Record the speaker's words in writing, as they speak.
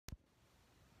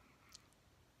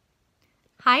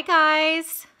Hi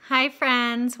guys, hi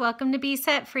friends, welcome to Be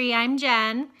Set Free. I'm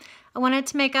Jen. I wanted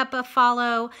to make up a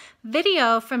follow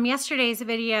video from yesterday's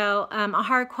video, a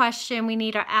hard question we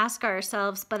need to ask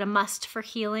ourselves, but a must for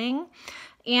healing.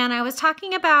 And I was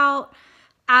talking about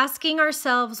asking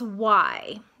ourselves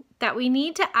why, that we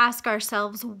need to ask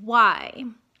ourselves why.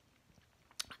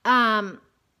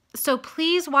 So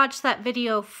please watch that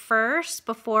video first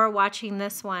before watching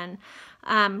this one,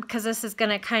 because this is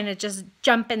going to kind of just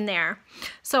jump in there.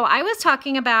 So I was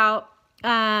talking about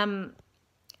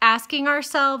asking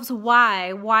ourselves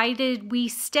why. Why did we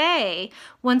stay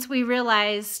once we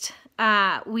realized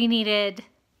we needed,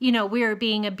 we were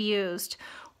being abused?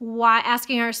 Why?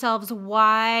 Asking ourselves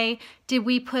why did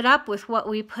we put up with what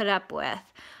we put up with?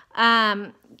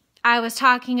 I was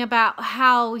talking about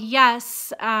how,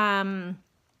 yes,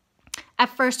 at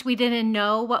first we didn't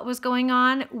know what was going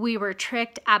on. We were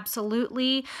tricked,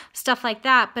 absolutely, stuff like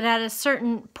that. But at a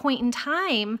certain point in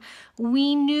time,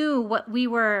 we knew that we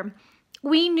were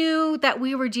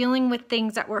dealing with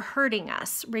things that were hurting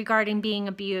us regarding being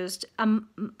abused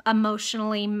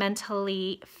emotionally,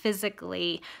 mentally,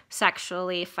 physically,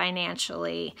 sexually,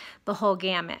 financially, the whole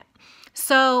gamut.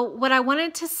 So what I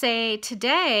wanted to say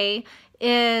today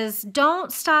is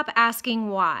don't stop asking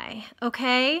why,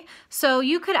 okay? So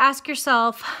you could ask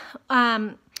yourself,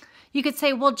 you could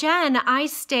say, well, Jen, I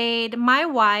stayed, my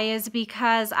why is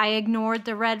because I ignored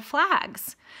the red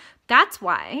flags. That's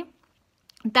why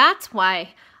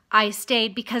I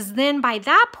stayed, because then by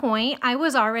that point, I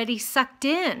was already sucked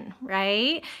in,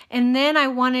 right? And then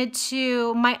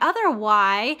my other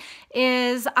why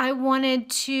is I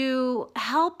wanted to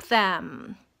help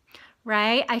them,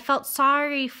 right? I felt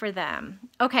sorry for them.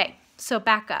 Okay, so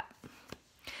back up.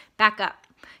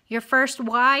 Your first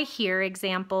why here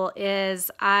example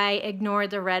is I ignored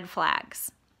the red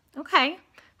flags. Okay,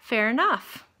 fair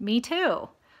enough. Me too.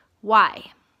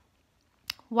 Why?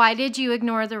 Why did you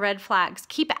ignore the red flags?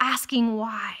 Keep asking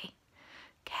why.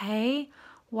 Okay,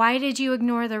 why did you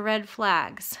ignore the red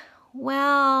flags?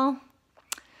 Well,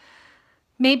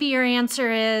 maybe your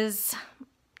answer is,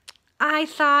 I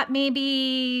thought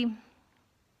maybe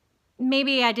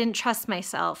I didn't trust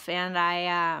myself, and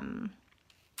I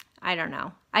don't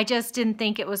know. I just didn't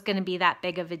think it was going to be that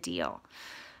big of a deal.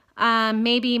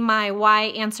 Maybe my why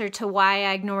answer to why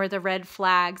I ignore the red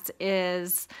flags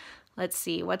is, let's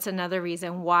see, what's another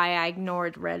reason why I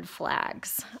ignored red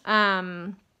flags?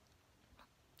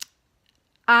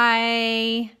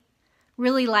 I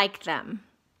really like them.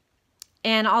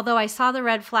 And although I saw the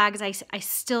red flags, I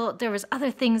still, there was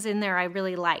other things in there I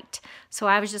really liked. So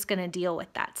I was just going to deal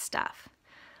with that stuff.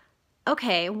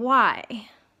 Okay, why?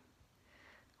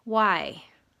 Why?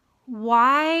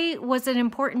 Why was it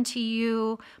important to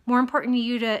you, more important to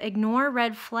you to ignore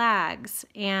red flags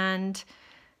and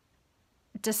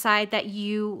decide that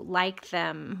you like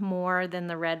them more than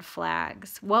the red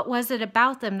flags? What was it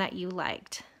about them that you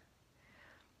liked?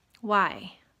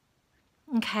 Why?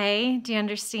 Okay, do you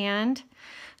understand?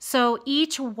 So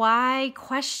each why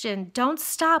question, don't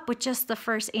stop with just the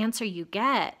first answer you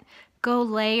get. Go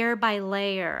layer by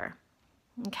layer,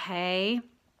 okay?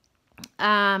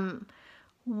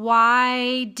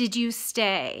 Why did you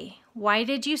stay? Why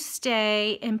did you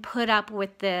stay and put up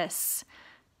with this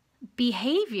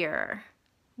behavior?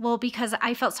 Well, because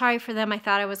I felt sorry for them. I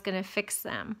thought I was going to fix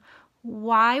them.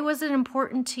 Why was it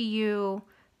important to you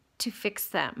to fix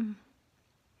them?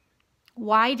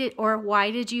 Why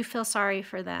did you feel sorry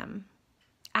for them?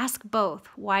 Ask both.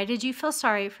 Why did you feel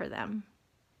sorry for them?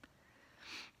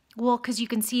 Well, because you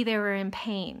can see they were in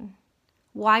pain.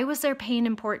 Why was their pain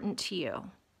important to you?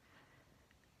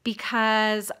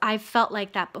 Because I felt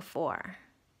like that before.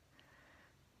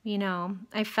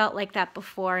 I felt like that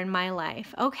before in my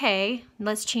life. Okay,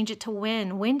 let's change it to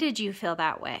when. When did you feel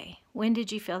that way? When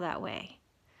did you feel that way?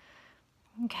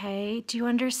 Okay, do you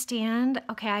understand?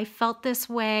 Okay, I felt this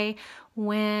way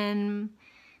when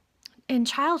in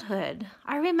childhood.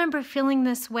 I remember feeling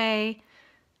this way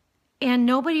and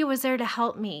nobody was there to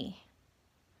help me.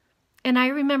 And I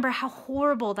remember how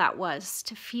horrible that was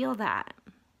to feel that.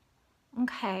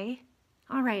 Okay,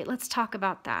 all right, let's talk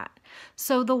about that.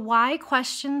 So the why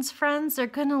questions, friends, they're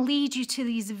going to lead you to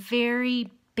these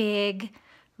very big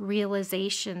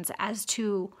realizations as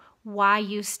to why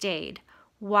you stayed,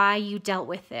 why you dealt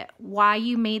with it, why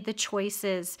you made the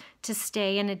choices to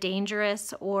stay in a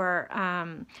dangerous or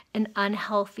an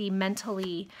unhealthy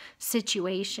mentally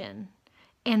situation.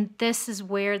 And this is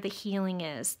where the healing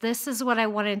is. This is what I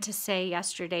wanted to say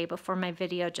yesterday before my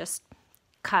video just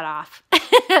cut off.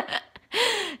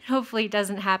 Hopefully it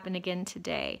doesn't happen again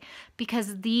today,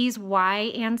 because these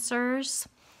why answers,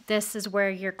 this is where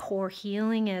your core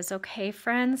healing is. Okay,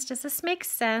 friends, does this make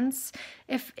sense?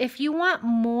 If you want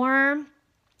more,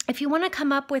 if you want to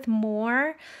come up with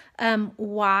more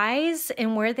whys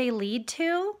and where they lead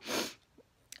to,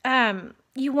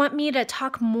 you want me to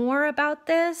talk more about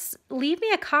this, leave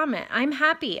me a comment. I'm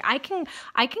happy. I can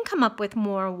come up with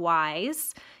more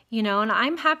whys, you know, and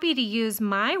I'm happy to use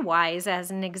my whys as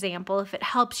an example if it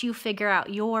helps you figure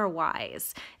out your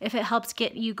whys, if it helps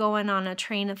get you going on a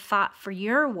train of thought for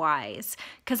your whys.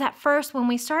 Because at first, when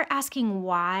we start asking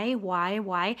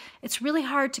why, it's really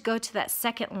hard to go to that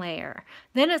second layer.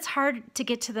 Then it's hard to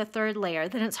get to the third layer.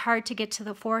 Then it's hard to get to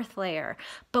the fourth layer.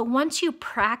 But once you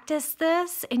practice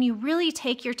this and you really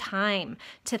take your time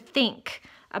to think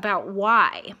about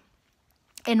why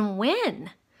and when,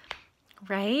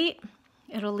 right?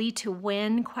 It'll lead to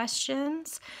when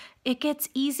questions. It gets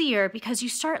easier because you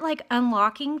start like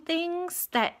unlocking things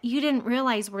that you didn't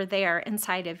realize were there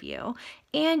inside of you.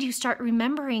 And you start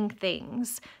remembering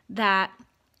things that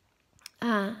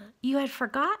you had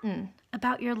forgotten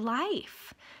about your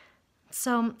life.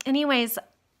 So anyways,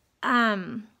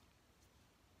 that's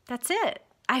it.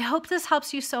 I hope this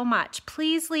helps you so much.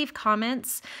 Please leave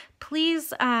comments.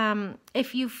 Please,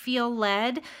 if you feel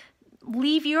led,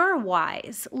 leave your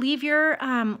whys. Leave your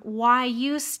why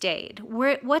you stayed.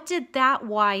 What did that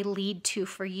why lead to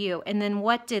for you? And then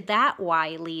what did that why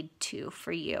lead to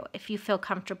for you, if you feel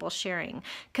comfortable sharing?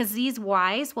 Because these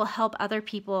whys will help other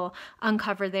people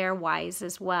uncover their whys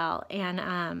as well,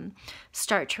 and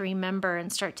start to remember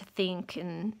and start to think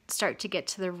and start to get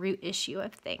to the root issue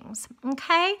of things.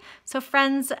 Okay? So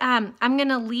friends, I'm going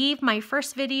to leave my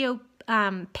first video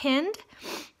pinned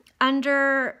in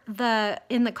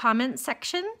the comments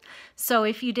section. So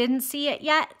if you didn't see it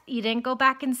yet, you didn't go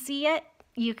back and see it,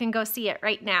 you can go see it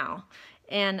right now.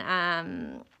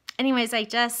 And anyways, I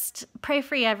just pray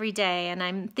for you every day, and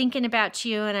I'm thinking about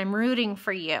you, and I'm rooting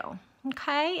for you.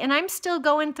 Okay? And I'm still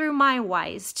going through my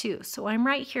whys too, so I'm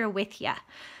right here with you.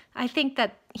 I think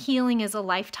that healing is a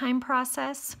lifetime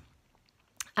process.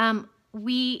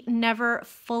 We never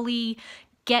fully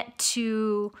get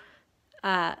to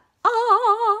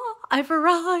I've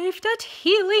arrived at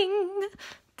healing.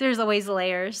 There's always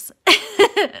layers.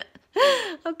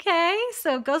 Okay,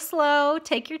 so go slow,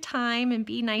 take your time, and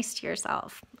be nice to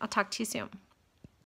yourself. I'll talk to you soon.